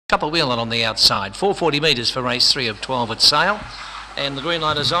Couple wheeling on the outside. 440 metres for race 3 of 12 at Sale. And the green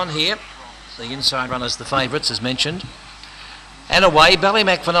light is on here. The inside runners, the favourites, as mentioned. And away,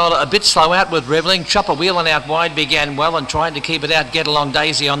 Ballymac Finola a bit slow out with Revelling. Chopper wheeling out wide began well and trying to keep it out. Get Along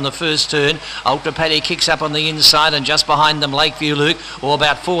Daisy on the first turn. Ultra Paddy kicks up on the inside and just behind them Lakeview Luke, or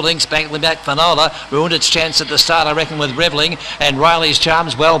about 4 lengths back. Finola ruined its chance at the start, I reckon, with Revelling. And Riley's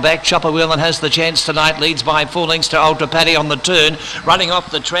Charms well back. Chopper wheeling has the chance tonight. Leads by 4 lengths to Ultra Paddy on the turn. Running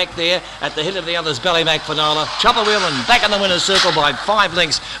off the track there at the head of the others, Ballymac Finola. Chopper wheeling back in the winner's circle by 5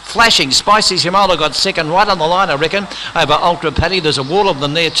 lengths. Flashing. Spicy Shimola got second right on the line, I reckon, over Ultra Paddy. There's a wall of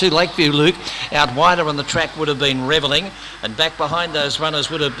them there too. Lakeview Luke out wider on the track would have been Revelling, and back behind those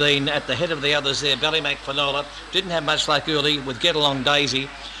runners would have been at the head of the others there Ballymac Finola. Didn't have much luck early with Get Along Daisy,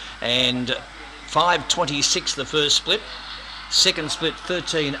 and 5.26 the first split, second split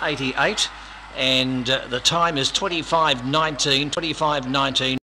 13.88, and the time is 25.19.